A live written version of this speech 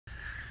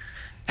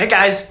Hey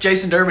guys,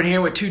 Jason Durbin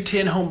here with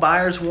 210 Home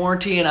Buyers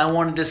Warranty, and I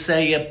wanted to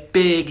say a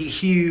big,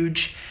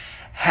 huge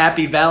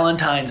happy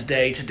Valentine's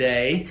Day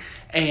today.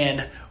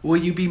 And will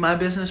you be my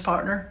business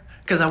partner?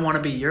 Because I want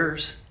to be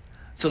yours.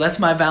 So that's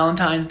my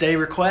Valentine's Day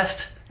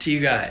request to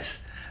you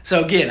guys.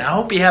 So again, I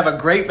hope you have a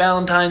great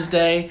Valentine's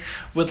Day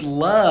with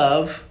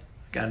love.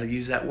 Got to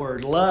use that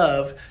word,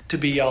 love, to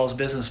be y'all's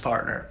business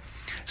partner.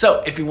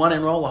 So if you want to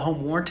enroll a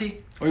home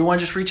warranty or you want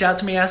to just reach out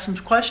to me, ask some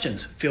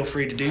questions, feel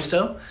free to do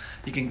so.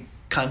 You can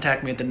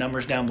contact me at the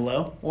numbers down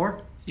below,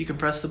 or you can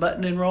press the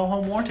button to enroll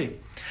home warranty.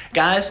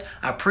 Guys,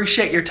 I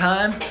appreciate your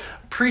time,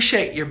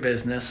 appreciate your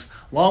business.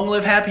 Long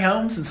live happy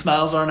homes and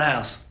smiles on the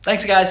house.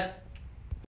 Thanks, guys.